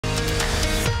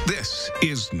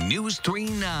is News 3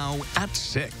 Now at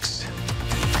 6.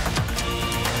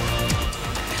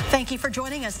 Thank you for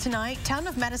joining us tonight. Town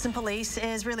of Madison Police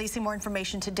is releasing more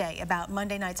information today about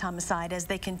Monday night's homicide as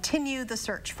they continue the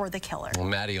search for the killer. Well,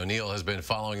 Maddie O'Neill has been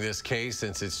following this case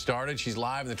since it started. She's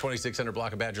live in the 2600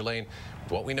 block of Badger Lane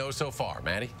with what we know so far.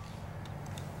 Maddie?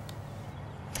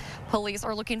 Police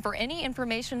are looking for any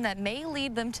information that may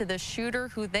lead them to the shooter,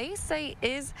 who they say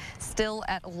is still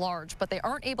at large, but they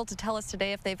aren't able to tell us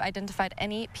today if they've identified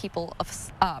any people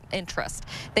of interest.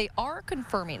 They are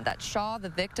confirming that Shaw, the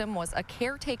victim, was a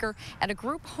caretaker at a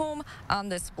group home on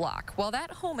this block. While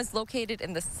that home is located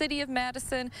in the city of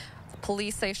Madison,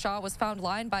 police say Shaw was found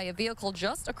lying by a vehicle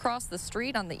just across the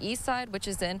street on the east side, which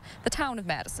is in the town of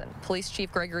Madison. Police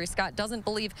Chief Gregory Scott doesn't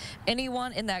believe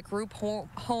anyone in that group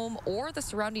home or the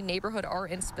surrounding neighborhood are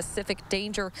in specific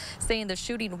danger, saying the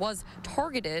shooting was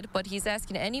targeted, but he's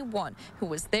asking anyone who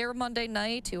was there Monday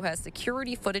night, who has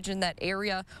security footage in that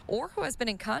area, or who has been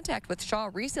in contact with Shaw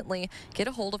recently, get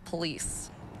a hold of police.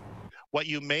 What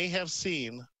you may have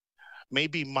seen may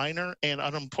be minor and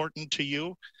unimportant to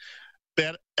you,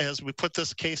 but as we put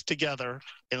this case together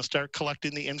and start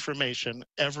collecting the information,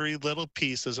 every little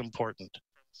piece is important.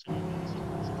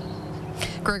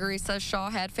 Gregory says Shaw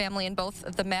had family in both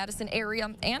the Madison area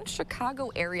and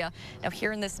Chicago area. Now,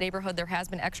 here in this neighborhood, there has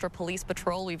been extra police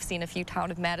patrol. We've seen a few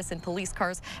town of Madison police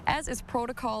cars, as is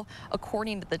protocol.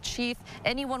 According to the chief,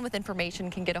 anyone with information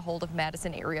can get a hold of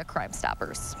Madison area Crime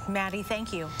Stoppers. Maddie,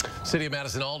 thank you. City of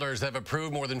Madison alders have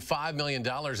approved more than $5 million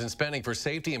in spending for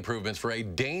safety improvements for a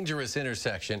dangerous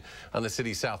intersection on the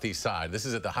city's southeast side. This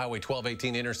is at the Highway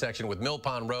 1218 intersection with Mill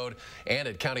Pond Road and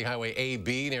at County Highway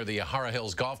AB near the Yahara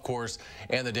Hills Golf Course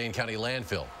and the Dane County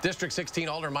landfill. District 16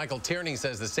 Alder Michael Tierney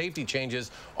says the safety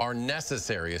changes are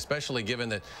necessary, especially given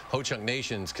that Ho-Chunk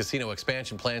Nation's casino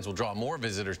expansion plans will draw more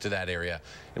visitors to that area,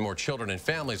 and more children and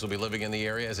families will be living in the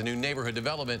area as a new neighborhood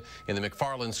development in the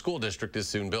McFarland School District is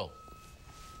soon built.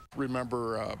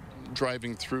 Remember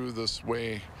driving through this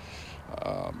way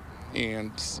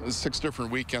and 6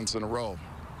 different weekends in a row,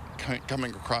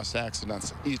 coming across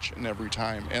accidents each and every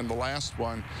time. And the last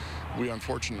one, we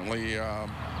unfortunately,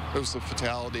 it was a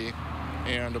fatality,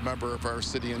 and a member of our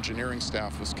city engineering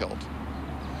staff was killed.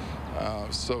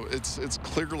 So it's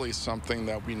clearly something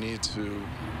that we need to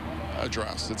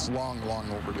address. It's long, long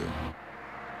overdue.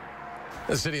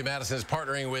 The City of Madison is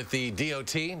partnering with the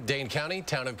DOT, Dane County,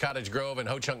 Town of Cottage Grove, and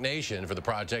Ho-Chunk Nation for the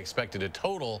project, expected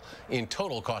to in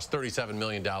total cost $37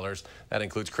 million. That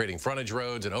includes creating frontage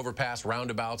roads and overpass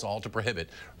roundabouts, all to prohibit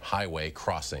highway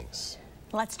crossings.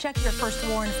 Let's check your first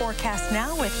warn forecast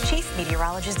now with Chief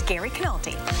Meteorologist Gary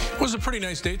Canalti. It was a pretty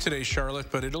nice day today, Charlotte,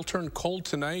 but it'll turn cold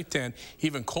tonight and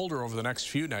even colder over the next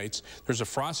few nights. There's a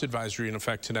frost advisory in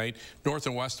effect tonight, north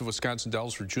and west of Wisconsin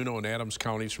Dells for Juneau and Adams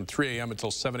counties from 3 a.m.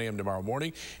 until 7 a.m. tomorrow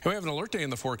morning. And we have an alert day in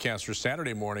the forecast for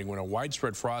Saturday morning when a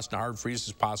widespread frost and hard freeze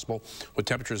is possible, with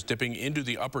temperatures dipping into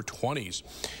the upper 20s.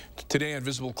 Today on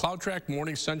Visible Cloud Track,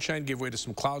 morning sunshine gave way to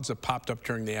some clouds that popped up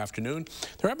during the afternoon.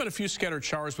 There have been a few scattered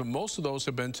showers, but most of those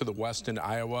have been to the west in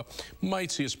Iowa. Might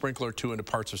see a sprinkle or two into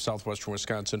parts of southwestern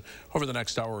Wisconsin over the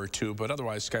next hour or two, but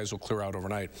otherwise skies will clear out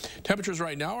overnight. Temperatures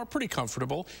right now are pretty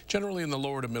comfortable, generally in the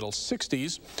lower to middle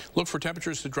 60s. Look for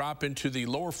temperatures to drop into the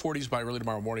lower 40s by early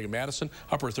tomorrow morning in Madison,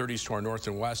 upper 30s to our north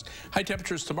and west. High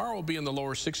temperatures tomorrow will be in the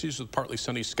lower 60s with partly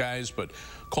sunny skies, but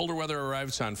colder weather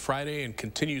arrives on Friday and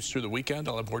continues through the weekend.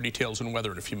 I'll have more details on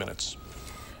weather in a few minutes.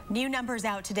 New numbers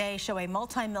out today show a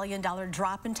multi-million-dollar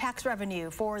drop in tax revenue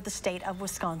for the state of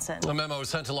Wisconsin. A memo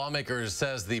sent to lawmakers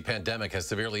says the pandemic has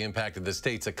severely impacted the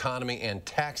state's economy and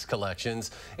tax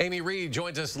collections. Amy Reed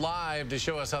joins us live to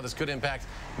show us how this could impact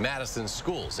Madison's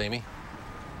schools. Amy?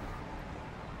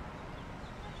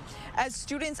 As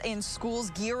students and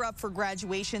schools gear up for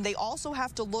graduation, they also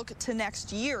have to look to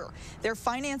next year. Their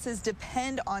finances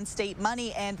depend on state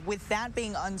money, and with that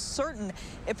being uncertain,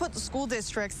 it put the school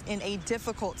districts in a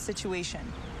difficult situation.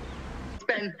 It's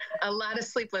been a lot of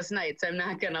sleepless nights, I'm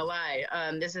not going to lie.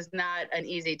 This is not an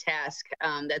easy task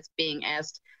that's being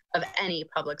asked of any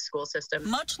public school system.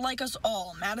 Much like us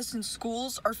all, Madison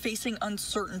schools are facing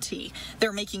uncertainty.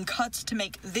 They're making cuts to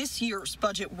make this year's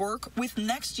budget work, with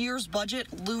next year's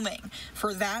budget looming.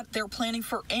 For that, they're planning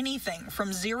for anything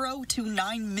from $0 to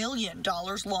 $9 million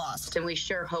lost. And we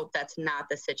sure hope that's not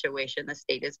the situation the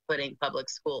state is putting public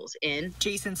schools in.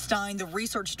 Jason Stein, the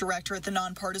research director at the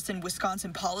nonpartisan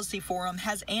Wisconsin Policy Forum,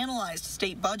 has analyzed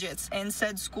state budgets and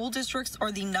said school districts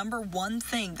are the #1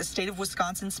 thing the state of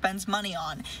Wisconsin spends money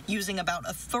on, using about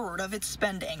a third of its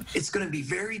spending. It's going to be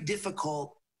very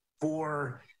difficult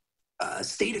for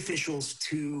state officials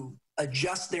to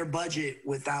adjust their budget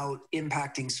without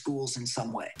impacting schools in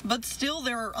some way. But still,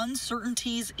 there are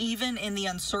uncertainties even in the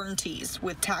uncertainties.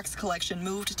 With tax collection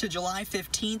moved to July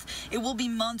 15th, it will be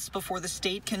months before the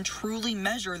state can truly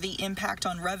measure the impact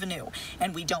on revenue.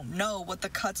 And we don't know what the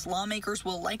cuts lawmakers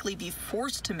will likely be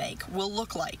forced to make will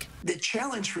look like. The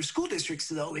challenge for school districts,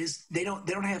 though, is they don't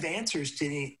have answers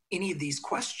to any of these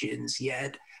questions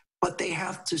yet, but they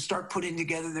have to start putting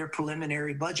together their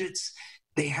preliminary budgets.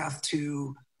 They have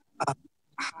to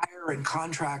hire and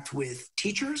contract with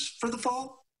teachers for the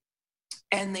fall,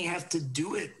 and they have to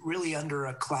do it really under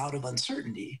a cloud of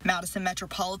uncertainty. Madison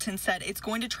Metropolitan said it's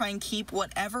going to try and keep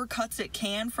whatever cuts it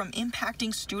can from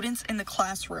impacting students in the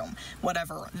classroom,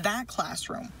 whatever that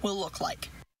classroom will look like.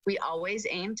 We always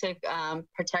aim to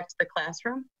protect the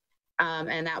classroom,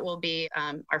 and that will be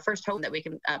our first hope, that we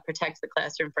can protect the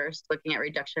classroom first, looking at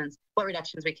reductions, what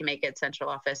reductions we can make at central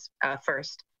office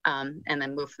first, and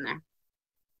then move from there.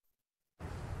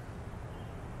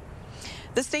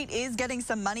 The state is getting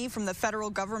some money from the federal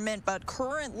government, but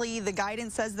currently the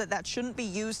guidance says that that shouldn't be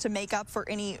used to make up for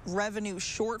any revenue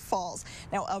shortfalls.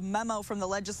 Now, a memo from the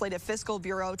Legislative Fiscal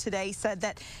Bureau today said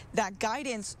that that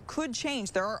guidance could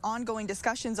change. There are ongoing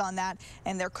discussions on that,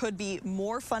 and there could be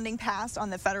more funding passed on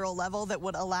the federal level that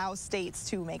would allow states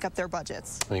to make up their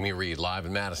budgets. Amy Reed live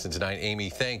in Madison tonight. Amy,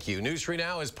 thank you. News 3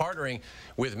 Now is partnering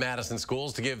with Madison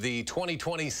Schools to give the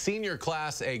 2020 senior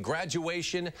class a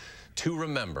graduation to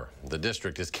remember. The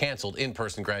district has canceled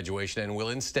in-person graduation and will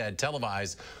instead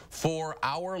televise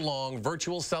 4-hour-long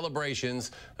virtual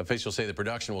celebrations. Officials say the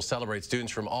production will celebrate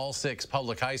students from all 6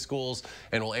 public high schools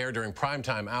and will air during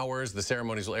primetime hours. The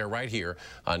ceremonies will air right here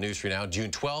on News 3 Now, June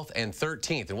 12th and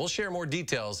 13th. And we'll share more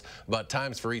details about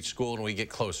times for each school when we get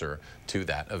closer to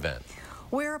that event.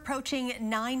 We're approaching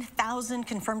 9,000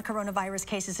 confirmed coronavirus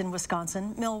cases in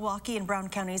Wisconsin. Milwaukee and Brown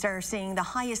counties are seeing the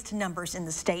highest numbers in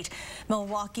the state.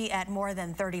 Milwaukee at more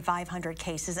than 3,500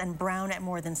 cases and Brown at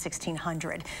more than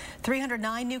 1,600.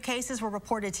 309 new cases were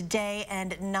reported today,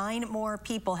 and 9 more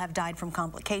people have died from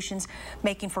complications,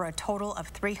 making for a total of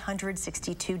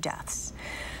 362 deaths.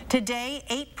 Today,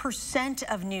 8%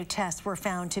 of new tests were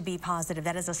found to be positive.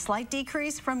 That is a slight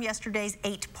decrease from yesterday's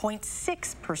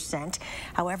 8.6%.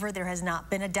 However, there has not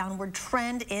been a downward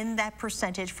trend in that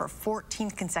percentage for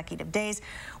 14 consecutive days,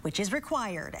 which is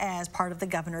required as part of the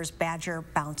governor's Badger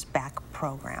Bounce Back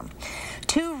program.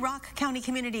 2 Rock County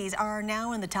communities are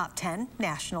now in the top 10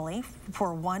 nationally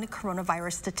for one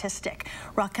coronavirus statistic.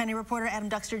 Rock County reporter Adam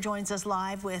Duxter joins us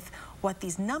live with what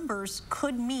these numbers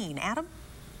could mean. Adam?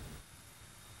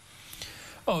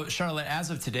 Oh, Charlotte, as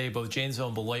of today, both Janesville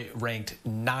and Beloit ranked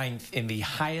 9th in the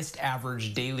highest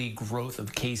average daily growth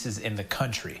of cases in the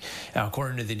country. Now,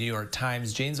 according to the New York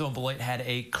Times, Janesville and Beloit had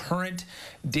a current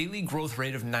daily growth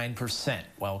rate of 9%,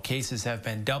 while cases have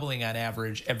been doubling on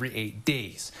average every 8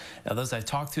 days. Now, those I've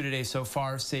talked to today so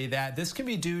far say that this can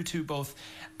be due to both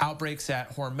outbreaks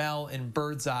at Hormel and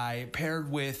Birdseye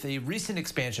paired with a recent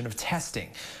expansion of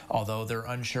testing, although they're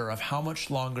unsure of how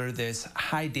much longer this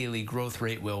high daily growth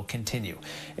rate will continue.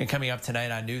 And coming up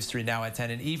tonight on News 3 Now at 10,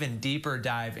 an even deeper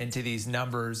dive into these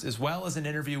numbers, as well as an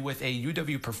interview with a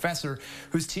UW professor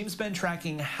whose team's been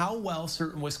tracking how well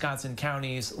certain Wisconsin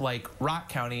counties like Rock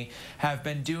County have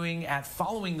been doing at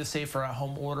following the safer at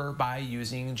home order by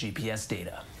using GPS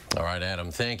data. All right,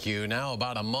 Adam, thank you. Now,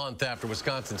 about a month after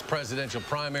Wisconsin's presidential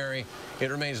primary, it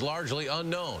remains largely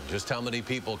unknown just how many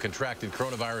people contracted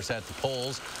coronavirus at the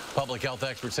polls. Public health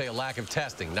experts say a lack of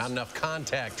testing, not enough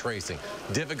contact tracing,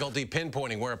 difficulty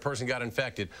pinpointing where a person got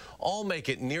infected, all make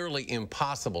it nearly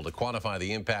impossible to quantify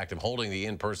the impact of holding the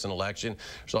in-person election.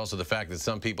 There's also the fact that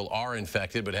some people are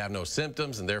infected but have no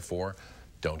symptoms and therefore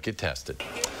don't get tested.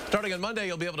 Starting on Monday,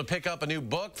 you'll be able to pick up a new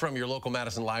book from your local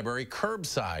Madison library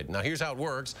curbside. Now, here's how it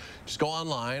works. Just go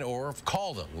online or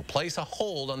call them and place a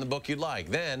hold on the book you'd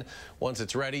like. Then, once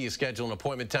it's ready, you schedule an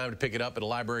appointment time to pick it up at a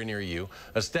library near you.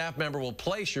 A staff member will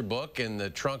place your book in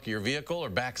the trunk of your vehicle or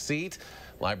back seat.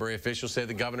 Library officials say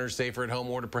the governor's safer at home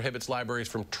order prohibits libraries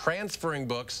from transferring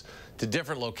books to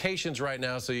different locations right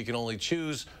now, so you can only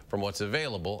choose from what's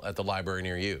available at the library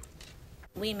near you.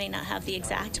 We may not have the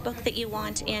exact book that you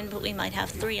want in, but we might have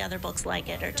 3 other books like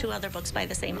it or 2 other books by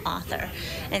the same author.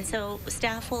 And so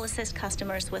staff will assist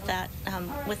customers with that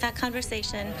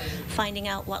conversation, finding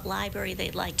out what library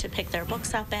they'd like to pick their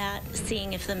books up at,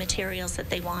 seeing if the materials that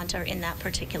they want are in that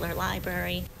particular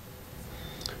library.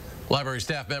 Library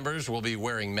staff members will be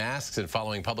wearing masks and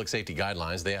following public safety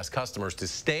guidelines. They ask customers to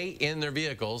stay in their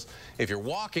vehicles. If you're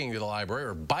walking to the library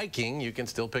or biking, you can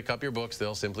still pick up your books.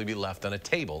 They'll simply be left on a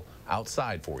table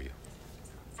outside for you.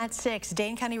 At 6,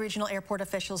 Dane County Regional Airport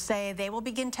officials say they will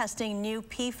begin testing new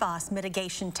PFAS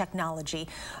mitigation technology.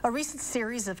 A recent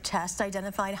series of tests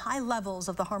identified high levels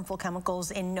of the harmful chemicals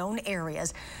in known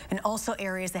areas and also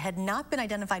areas that had not been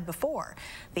identified before.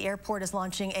 The airport is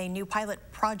launching a new pilot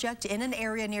project in an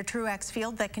area near Truax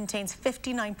Field that contains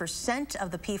 59% of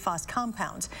the PFAS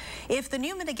compounds. If the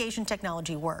new mitigation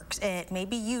technology works, it may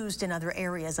be used in other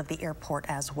areas of the airport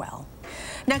as well.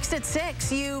 Next at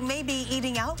 6, you may be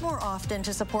eating out more often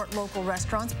to support local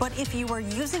restaurants, but if you are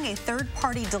using a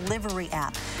third-party delivery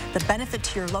app, the benefit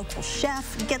to your local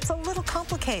chef gets a little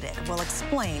complicated. We'll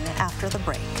explain after the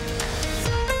break.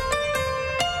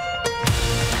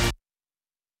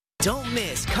 Don't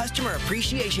miss Customer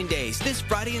Appreciation Days this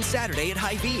Friday and Saturday at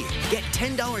Hy-Vee. Get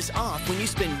 $10 off when you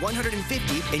spend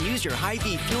 $150 and use your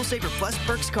Hy-Vee Fuel Saver Plus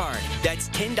Perks card. That's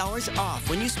 $10 off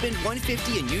when you spend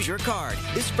 $150 and use your card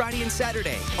this Friday and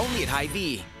Saturday, only at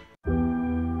Hy-Vee.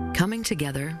 Coming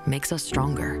together makes us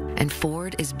stronger, and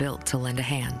Ford is built to lend a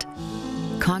hand.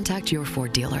 Contact your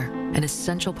Ford dealer, an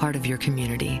essential part of your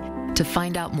community, to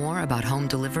find out more about home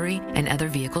delivery and other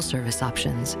vehicle service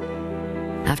options.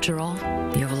 After all,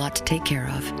 you have a lot to take care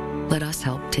of. Let us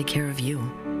help take care of you.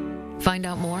 Find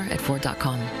out more at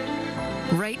Ford.com.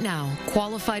 Right now,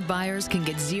 qualified buyers can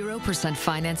get 0%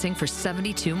 financing for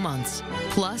 72 months,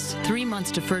 plus 3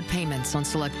 months deferred payments on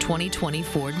select 2020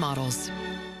 Ford models.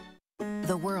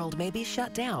 The world may be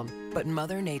shut down, but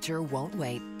Mother Nature won't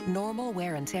wait. Normal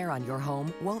wear and tear on your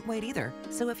home won't wait either.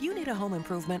 So if you need a home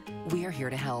improvement, we're here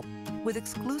to help. With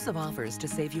exclusive offers to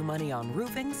save you money on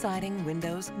roofing, siding,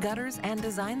 windows, gutters, and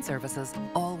design services,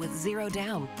 all with zero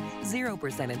down,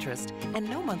 0% interest, and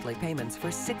no monthly payments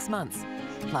for 6 months.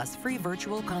 Plus free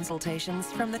virtual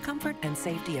consultations from the comfort and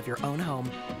safety of your own home.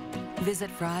 Visit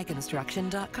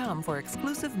fryconstruction.com for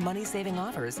exclusive money-saving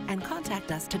offers and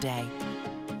contact us today.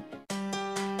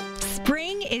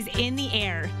 Spring is in the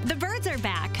air. The birds are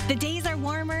back, the days are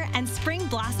warmer, and spring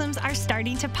blossoms are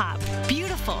starting to pop.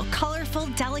 Beautiful, colorful,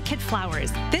 delicate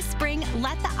flowers. This spring,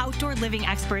 let the outdoor living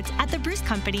experts at the Bruce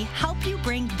Company help you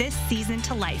bring this season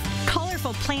to life.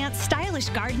 Colorful plants, stylish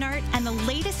garden art, and the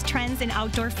latest trends in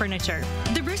outdoor furniture.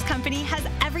 The Bruce Company has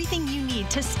everything you need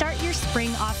to start your spring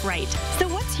off right. So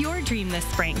what's your dream this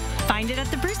spring? Find it at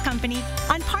the Bruce Company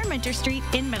on Parmenter Street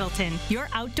in Middleton, your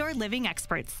outdoor living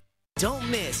experts. Don't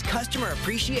miss Customer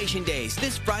Appreciation Days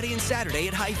this Friday and Saturday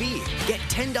at Hy-Vee. Get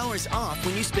 $10 off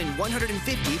when you spend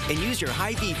 $150 and use your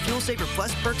Hy-Vee Fuel Saver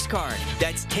Plus Perks card.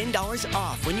 That's $10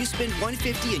 off when you spend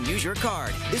 $150 and use your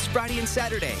card this Friday and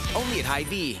Saturday, only at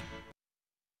Hy-Vee.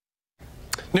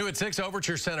 New at 6,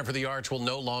 Overture Center for the Arts will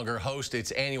no longer host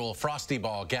its annual Frosty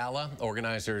Ball Gala.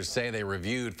 Organizers say they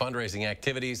reviewed fundraising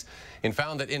activities and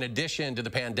found that in addition to the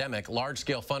pandemic,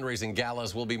 large-scale fundraising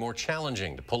galas will be more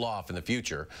challenging to pull off in the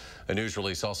future. A news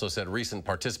release also said recent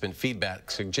participant feedback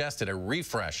suggested a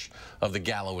refresh of the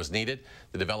gala was needed.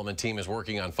 The development team is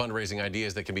working on fundraising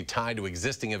ideas that can be tied to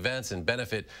existing events and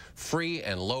benefit free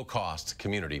and low-cost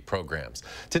community programs.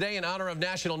 Today, in honor of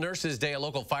National Nurses Day, a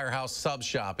local Firehouse Subs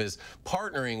shop is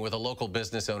partnering with a local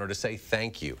business owner to say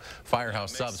thank you.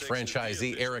 Firehouse Subs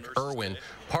franchisee Eric Irwin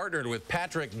partnered with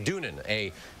Patrick Doonan,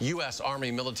 a U.S.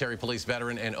 Army military police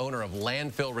veteran and owner of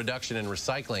Landfill Reduction and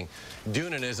Recycling.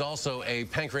 Doonan is also a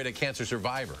pancreatic cancer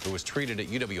survivor who was treated at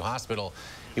UW Hospital.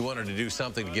 He wanted to do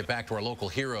something to get back to our local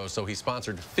heroes, so he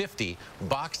sponsored 50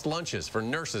 boxed lunches for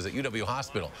nurses at UW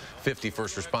Hospital. 50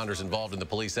 first responders involved in the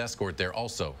police escort there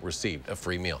also received a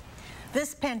free meal.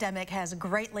 This pandemic has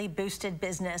greatly boosted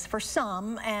business for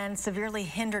some and severely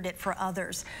hindered it for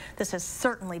others. This has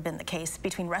certainly been the case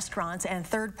between restaurants and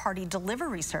third-party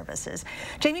delivery services.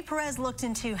 Jamie Perez looked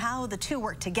into how the two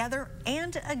work together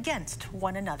and against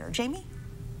one another. Jamie?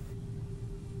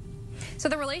 So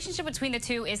the relationship between the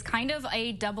two is kind of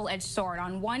a double-edged sword.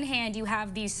 On one hand, you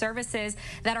have these services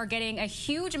that are getting a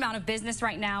huge amount of business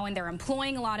right now, and they're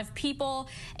employing a lot of people,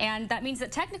 and that means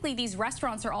that technically these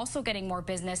restaurants are also getting more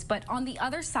business. But on the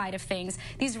other side of things,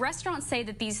 these restaurants say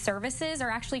that these services are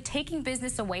actually taking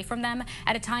business away from them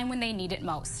at a time when they need it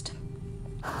most.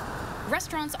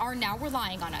 Restaurants are now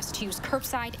relying on us to use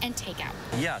curbside and takeout.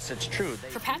 Yes, it's true.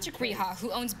 For Patrick Reha,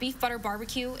 who owns Beef Butter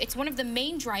Barbecue, it's one of the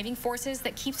main driving forces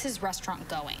that keeps his restaurant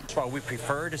going. Well, we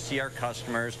prefer to see our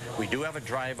customers. We do have a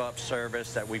drive-up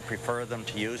service that we prefer them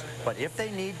to use, but if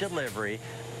they need delivery,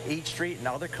 Eat Street and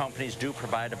other companies do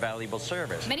provide a valuable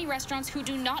service. Many restaurants who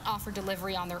do not offer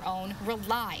delivery on their own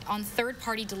rely on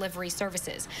third-party delivery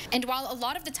services. And while a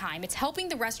lot of the time it's helping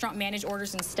the restaurant manage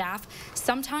orders and staff,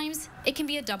 sometimes it can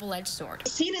be a double-edged sword.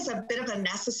 Seen as a bit of a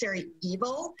necessary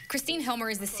evil. Christine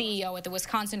Hilmer is the CEO at the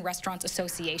Wisconsin Restaurants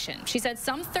Association. She said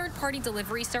some third-party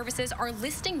delivery services are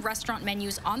listing restaurant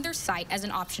menus on their site as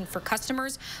an option for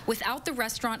customers without the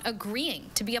restaurant agreeing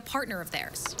to be a partner of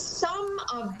theirs. Some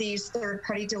of these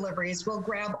third-party deliveries will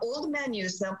grab old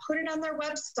menus, they'll put it on their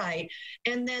website,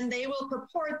 and then they will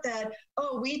purport that,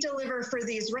 oh, we deliver for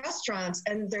these restaurants,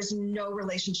 and there's no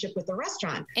relationship with the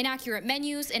restaurant. Inaccurate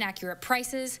menus, inaccurate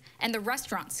prices, and the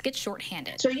restaurants get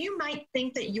shorthanded. So you might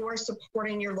think that you are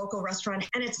supporting your local restaurant,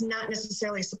 and it's not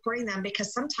necessarily supporting them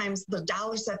because sometimes the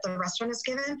dollars that the restaurant is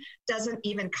given doesn't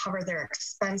even cover their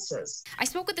expenses. I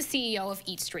spoke with the CEO of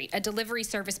Eat Street, a delivery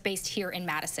service based here in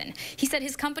Madison. He said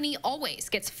his company always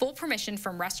gets full permission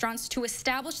from restaurants to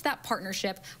establish that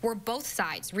partnership where both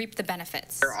sides reap the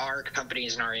benefits. There are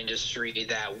companies in our industry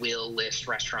that will list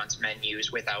restaurants'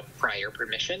 menus without prior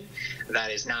permission.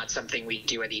 That is not something we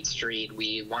do at Eat Street.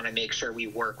 We want to make sure we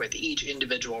work with each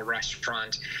individual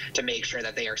restaurant to make sure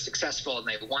that they are successful and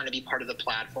they want to be part of the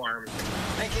platform.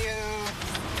 Thank you.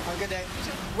 Have a good day.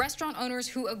 Restaurant owners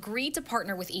who agree to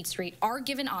partner with Eat Street are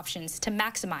given options to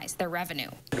maximize their revenue.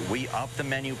 We up the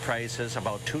menu prices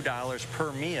about $2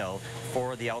 per meal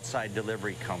for the outside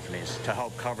delivery companies to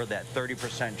help cover that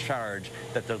 30% charge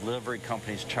that the delivery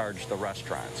companies charge the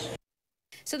restaurants.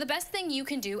 So the best thing you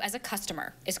can do as a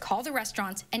customer is call the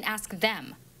restaurants and ask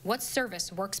them what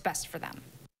service works best for them.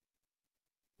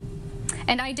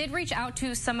 And I did reach out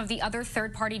to some of the other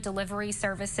third-party delivery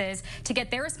services to get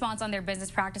their response on their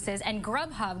business practices, and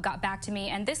Grubhub got back to me,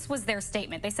 and this was their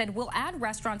statement. They said, we'll add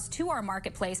restaurants to our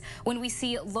marketplace when we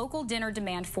see local dinner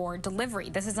demand for delivery.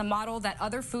 This is a model that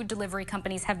other food delivery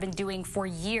companies have been doing for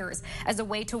years as a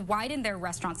way to widen their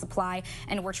restaurant supply,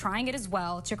 and we're trying it as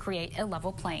well to create a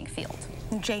level playing field.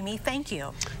 Jamie, thank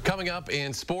you. Coming up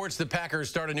in sports, the Packers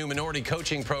start a new minority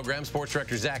coaching program. Sports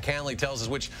director Zach Hanley tells us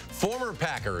which former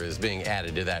Packer is being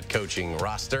added to that coaching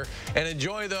roster. And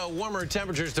enjoy the warmer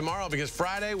temperatures tomorrow because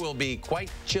Friday will be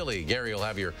quite chilly. Gary will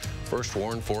have your first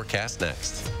warn forecast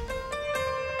next.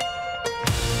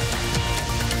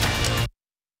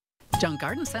 Junk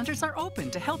Garden Centers are open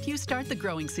to help you start the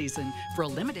growing season. For a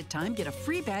limited time, get a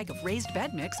free bag of raised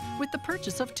bed mix with the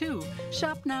purchase of 2.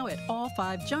 Shop now at all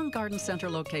 5 Junk Garden Center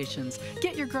locations.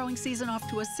 Get your growing season off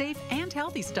to a safe and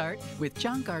healthy start with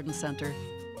Junk Garden Center.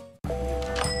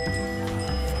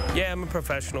 Yeah, I'm a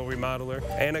professional remodeler,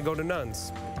 and I go to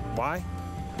Nuns. Why?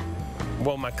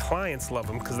 Well, my clients love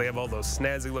them because they have all those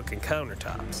snazzy-looking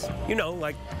countertops. You know,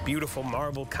 like beautiful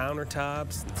marble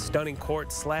countertops, stunning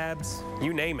quartz slabs,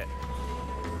 you name it.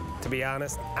 To be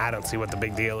honest, I don't see what the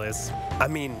big deal is. I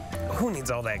mean, who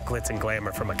needs all that glitz and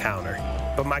glamour from a counter?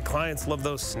 But my clients love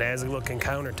those snazzy-looking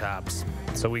countertops,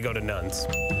 so we go to Nuns.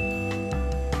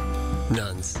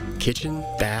 Nuns, kitchen,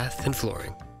 bath, and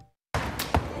flooring.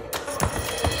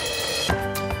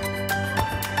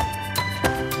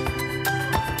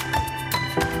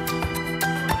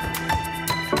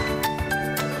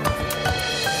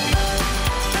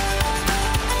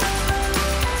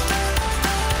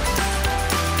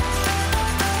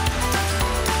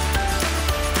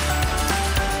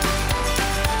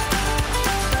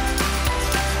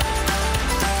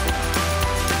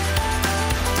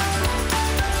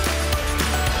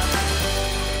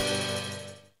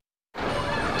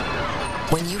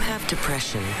 When you have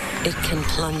depression, it can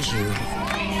plunge you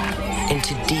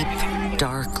into deep,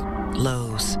 dark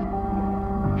lows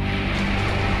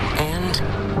and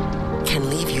can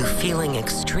leave you feeling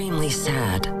extremely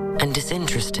sad and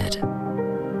disinterested.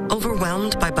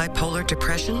 Overwhelmed by bipolar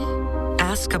depression?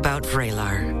 Ask about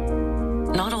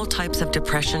Vraylar. Not all types of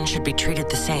depression should be treated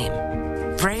the same.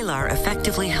 Vraylar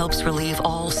effectively helps relieve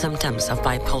all symptoms of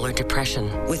bipolar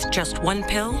depression with just 1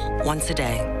 pill once a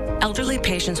day. Elderly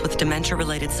patients with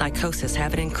dementia-related psychosis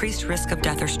have an increased risk of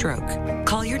death or stroke.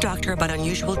 Call your doctor about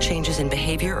unusual changes in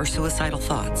behavior or suicidal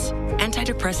thoughts.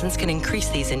 Antidepressants can increase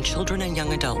these in children and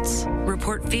young adults.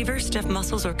 Report fever, stiff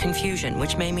muscles, or confusion,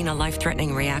 which may mean a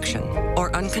life-threatening reaction,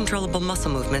 or uncontrollable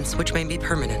muscle movements, which may be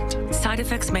permanent. Side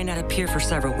effects may not appear for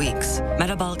several weeks.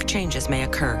 Metabolic changes may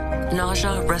occur.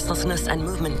 Nausea, restlessness, and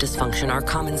movement dysfunction are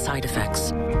common side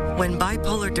effects. When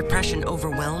bipolar depression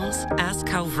overwhelms, ask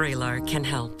how Vraylar can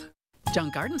help.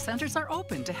 Junk Garden Centers are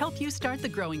open to help you start the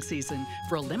growing season.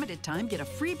 For a limited time, get a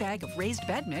free bag of raised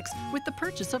bed mix with the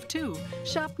purchase of 2.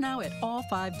 Shop now at all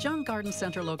 5 Junk Garden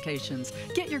Center locations.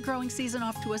 Get your growing season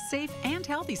off to a safe and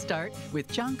healthy start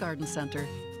with Junk Garden Center.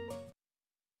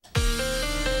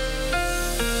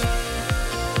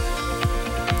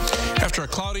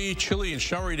 After a cloudy, chilly, and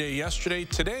showery day yesterday,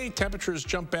 today temperatures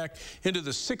jump back into the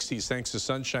 60s thanks to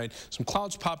sunshine. Some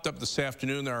clouds popped up this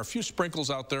afternoon. There are a few sprinkles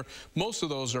out there. Most of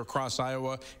those are across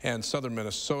Iowa and southern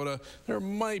Minnesota. There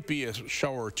might be a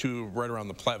shower or two right around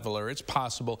the Platteville area. It's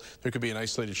possible there could be an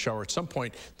isolated shower at some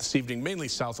point this evening, mainly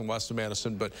south and west of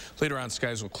Madison, but later on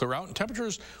skies will clear out and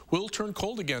temperatures will turn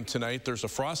cold again tonight. There's a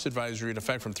frost advisory in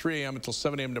effect from 3 a.m. until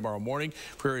 7 a.m. tomorrow morning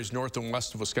for areas north and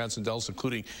west of Wisconsin Dells,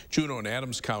 including Juneau and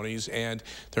Adams counties, and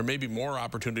there may be more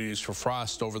opportunities for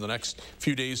frost over the next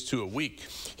few days to a week.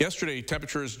 Yesterday,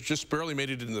 temperatures just barely made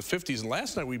it into the 50s, and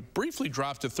last night we briefly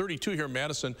dropped to 32 here in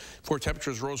Madison before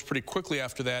temperatures rose pretty quickly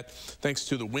after that, thanks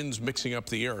to the winds mixing up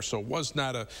the air. So it was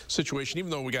not a situation,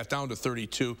 even though we got down to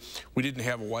 32, we didn't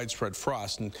have a widespread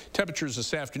frost. And temperatures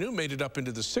this afternoon made it up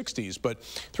into the 60s. But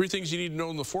three things you need to know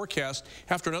in the forecast.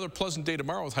 After another pleasant day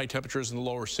tomorrow with high temperatures in the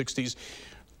lower 60s,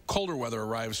 colder weather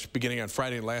arrives beginning on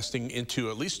Friday, lasting into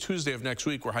at least Tuesday of next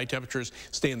week, where high temperatures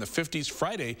stay in the 50s.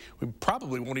 Friday, we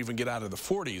probably won't even get out of the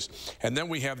 40s. And then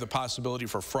we have the possibility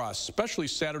for frost, especially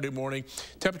Saturday morning.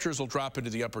 Temperatures will drop into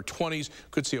the upper 20s.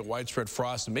 Could see a widespread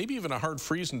frost and maybe even a hard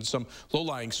freeze in some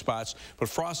low-lying spots. But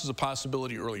frost is a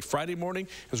possibility early Friday morning,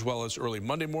 as well as early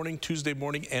Monday morning, Tuesday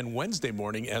morning, and Wednesday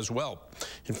morning as well.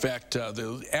 In fact,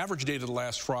 the average date of the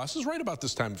last frost is right about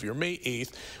this time of year, May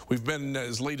 8th. We've been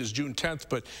as late as June 10th,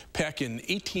 but back in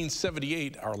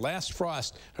 1878, our last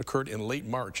frost occurred in late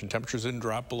March, and temperatures didn't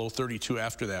drop below 32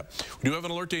 after that. We do have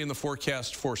an alert day in the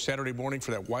forecast for Saturday morning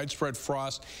for that widespread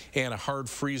frost and a hard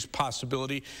freeze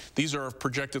possibility. These are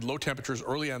projected low temperatures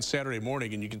early on Saturday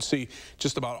morning, and you can see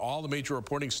just about all the major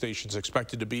reporting stations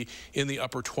expected to be in the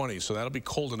upper 20s. So that'll be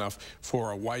cold enough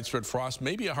for a widespread frost,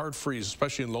 maybe a hard freeze,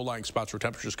 especially in low-lying spots where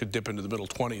temperatures could dip into the middle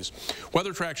 20s.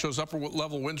 Weather track shows upper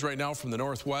level winds right now from the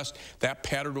northwest. That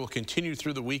pattern will continue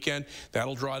through the weekend.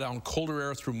 That'll draw down colder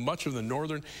air through much of the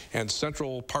northern and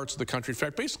central parts of the country. In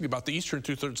fact, basically about the eastern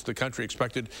two-thirds of the country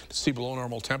expected to see below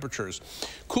normal temperatures.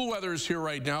 Cool weather is here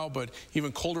right now, but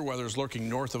even colder weather is lurking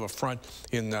north of a front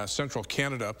in central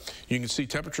Canada. You can see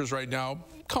temperatures right now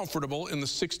comfortable in the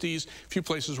 60s, a few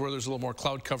places where there's a little more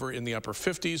cloud cover in the upper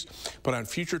 50s. But on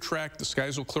future track, the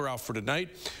skies will clear out for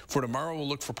tonight. For tomorrow, we'll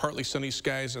look for partly sunny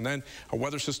skies, and then a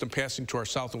weather system passing to our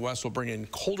south and west will bring in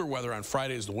colder weather on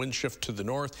Friday as the winds shift to the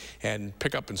north and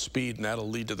pick up in speed, and that'll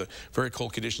lead to the very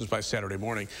cold conditions by Saturday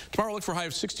morning. Tomorrow, look for a high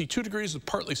of 62 degrees with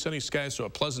partly sunny skies, so a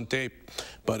pleasant day.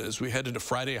 But as we head into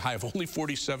Friday, a high of only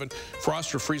 47.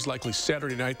 Frost or freeze likely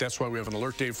Saturday night. That's why we have an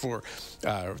alert day for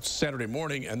Saturday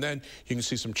morning, and then you can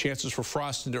see some chances for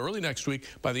frost into early next week.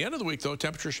 By the end of the week, though,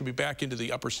 temperatures should be back into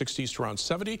the upper 60s to around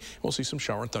 70. We'll see some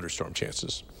shower and thunderstorm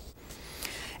chances.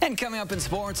 And coming up in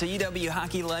sports, a UW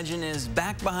hockey legend is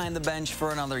back behind the bench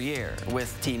for another year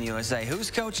with Team USA.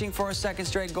 Who's coaching for a second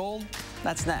straight gold?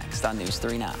 That's next on News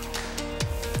 3 Now.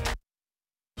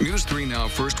 News 3 Now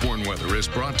First Warn Weather is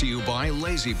brought to you by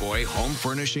Lazy Boy Home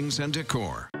Furnishings and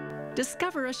Decor.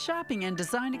 Discover a shopping and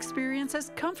design experience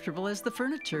as comfortable as the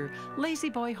furniture. Lazy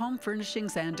Boy Home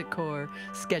Furnishings and Decor.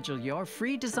 Schedule your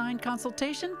free design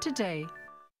consultation today.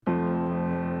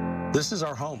 This is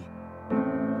our home.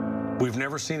 We've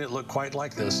never seen it look quite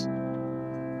like this.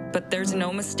 But there's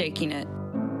no mistaking it.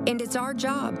 And it's our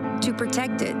job to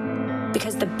protect it.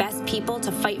 Because the best people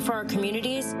to fight for our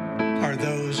communities are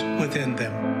those within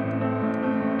them.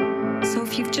 So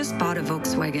if you've just bought a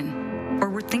Volkswagen, or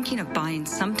we're thinking of buying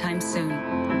sometime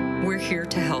soon, we're here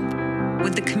to help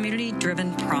with the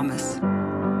community-driven promise.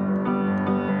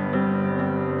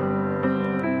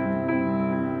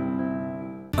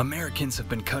 Americans have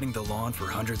been cutting the lawn for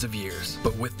hundreds of years,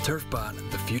 but with TurfBot,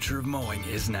 the future of mowing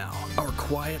is now. Our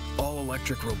quiet,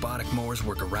 all-electric robotic mowers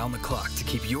work around the clock to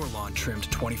keep your lawn trimmed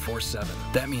 24/7.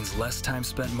 That means less time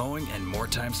spent mowing and more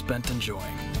time spent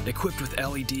enjoying. Equipped with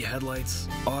LED headlights,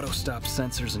 auto-stop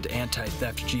sensors, and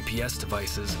anti-theft GPS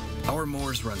devices, our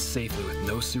mowers run safely with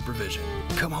no supervision.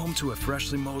 Come home to a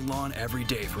freshly mowed lawn every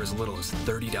day for as little as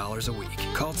 $30 a week.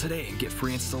 Call today and get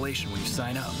free installation when you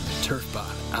sign up.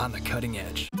 TurfBot, on the cutting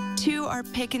edge. To our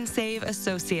Pick and Save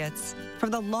associates, for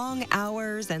the long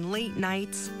hours and late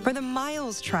nights, for the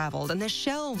miles traveled and the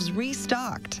shelves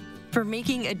restocked, for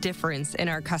making a difference in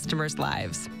our customers'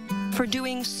 lives, for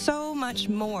doing so much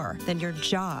more than your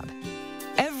job.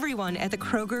 Everyone at the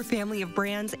Kroger family of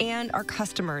brands and our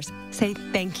customers say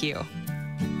thank you.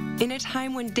 In a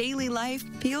time when daily life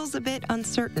feels a bit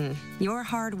uncertain, your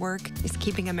hard work is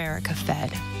keeping America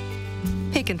fed.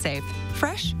 Pick and Save,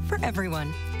 fresh for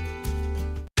everyone.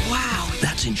 Wow,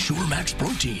 that's Ensure Max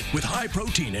Protein with high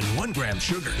protein and 1 gram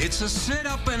sugar. It's a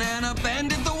sit-up, banana,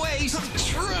 bend at the waist. I'm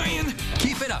trying.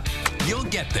 Keep it up. You'll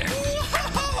get there.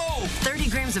 Whoa! 30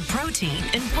 grams of protein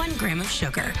and 1 gram of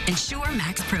sugar. Ensure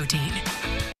Max Protein.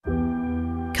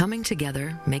 Coming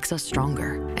together makes us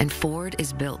stronger, and Ford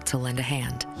is built to lend a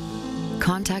hand.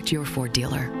 Contact your Ford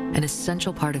dealer, an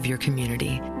essential part of your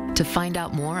community, to find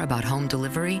out more about home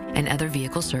delivery and other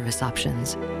vehicle service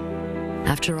options.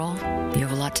 After all, you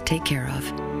have a lot to take care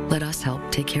of. Let us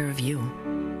help take care of you.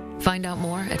 Find out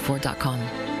more at Ford.com.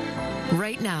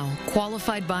 Right now,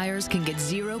 qualified buyers can get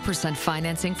 0%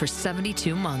 financing for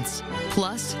 72 months,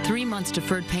 plus 3 months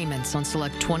deferred payments on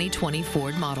select 2020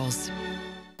 Ford models.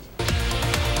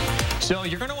 So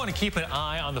you're going to want to keep an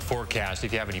eye on the forecast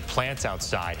if you have any plants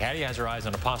outside. Hattie has her eyes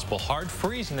on a possible hard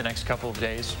freeze in the next couple of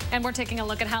days. And we're taking a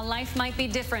look at how life might be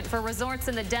different for resorts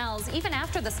in the Dells, even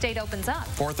after the state opens up.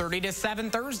 4:30 to 7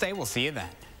 Thursday. We'll see you then.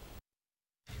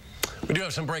 We do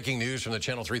have some breaking news from the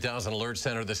Channel 3000 Alert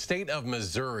Center. The state of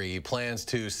Missouri plans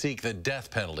to seek the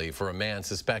death penalty for a man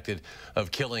suspected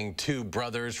of killing 2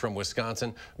 brothers from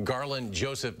Wisconsin. Garland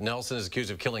Joseph Nelson is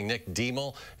accused of killing Nick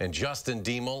Diemel and Justin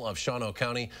Diemel of Shawano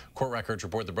County. Court records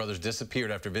report the brothers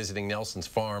disappeared after visiting Nelson's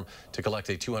farm to collect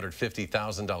a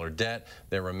 $250,000 debt.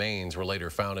 Their remains were later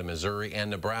found in Missouri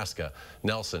and Nebraska.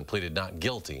 Nelson pleaded not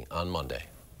guilty on Monday.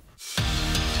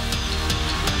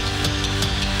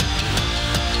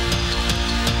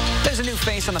 There's a new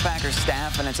face on the Packers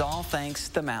staff, and it's all thanks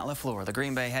to Matt LaFleur. The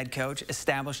Green Bay head coach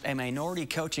established a minority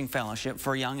coaching fellowship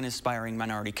for young and aspiring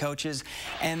minority coaches,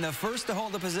 and the first to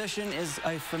hold the position is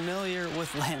a familiar with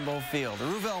Lambeau Field.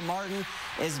 Ruvel Martin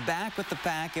is back with the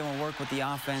Pack and will work with the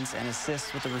offense and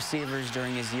assist with the receivers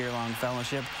during his year-long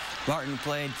fellowship. Martin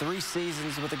played 3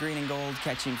 seasons with the Green and Gold,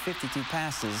 catching 52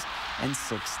 passes and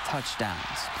 6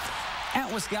 touchdowns. At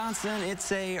Wisconsin,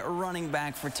 it's a running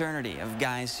back fraternity of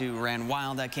guys who ran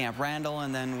wild at Camp Randall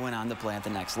and then went on to play at the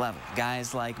next level.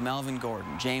 Guys like Melvin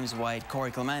Gordon, James White,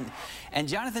 Corey Clement, and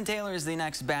Jonathan Taylor is the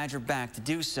next Badger back to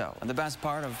do so. And the best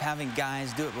part of having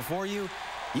guys do it before you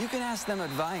can ask them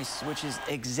advice, which is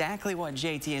exactly what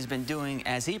JT has been doing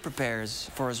as he prepares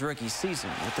for his rookie season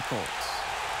with the Colts.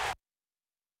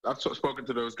 I've spoken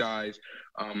to those guys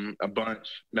a bunch,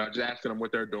 just asking them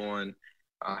what they're doing.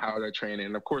 How they're training.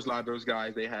 And of course, a lot of those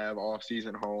guys, they have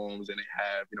off-season homes and they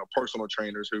have, personal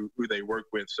trainers who they work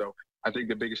with. So I think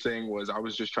the biggest thing was I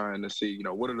was just trying to see,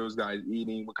 what are those guys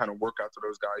eating? What kind of workouts are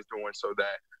those guys doing so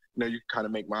that, you can kind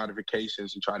of make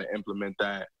modifications and try to implement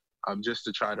that just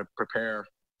to try to prepare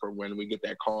for when we get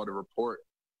that call to report.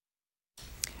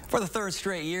 For the 3rd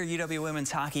straight year, UW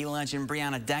women's hockey legend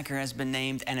Brianna Decker has been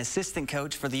named an assistant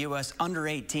coach for the U.S.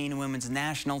 Under-18 women's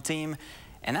national team.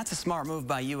 And that's a smart move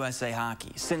by USA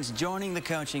Hockey. Since joining the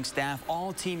coaching staff,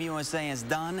 all Team USA has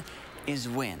done is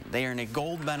win. They earned a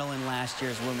gold medal in last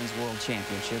year's Women's World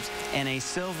Championships and a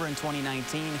silver in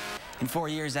 2019. In 4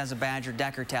 years as a Badger,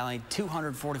 Decker tallied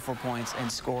 244 points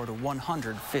and scored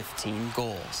 115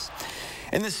 goals.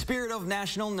 In the spirit of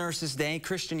National Nurses Day,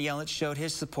 Christian Yelich showed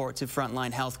his support to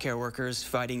frontline healthcare workers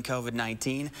fighting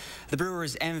COVID-19. The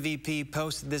Brewers MVP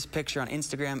posted this picture on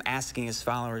Instagram asking his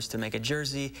followers to make a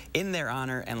jersey in their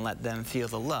honor and let them feel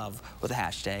the love with the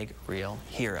hashtag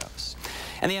 #RealHeroes.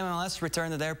 And the MLS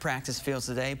returned to their practice fields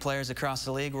today. Players across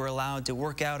the league were allowed to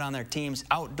work out on their team's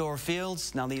outdoor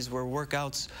fields. Now, these were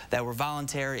workouts that were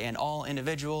voluntary and all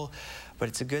individual, but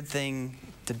it's a good thing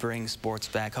to bring sports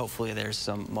back. Hopefully there's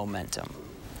some momentum.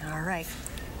 All right.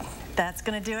 That's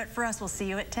going to do it for us. We'll see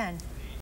you at 10.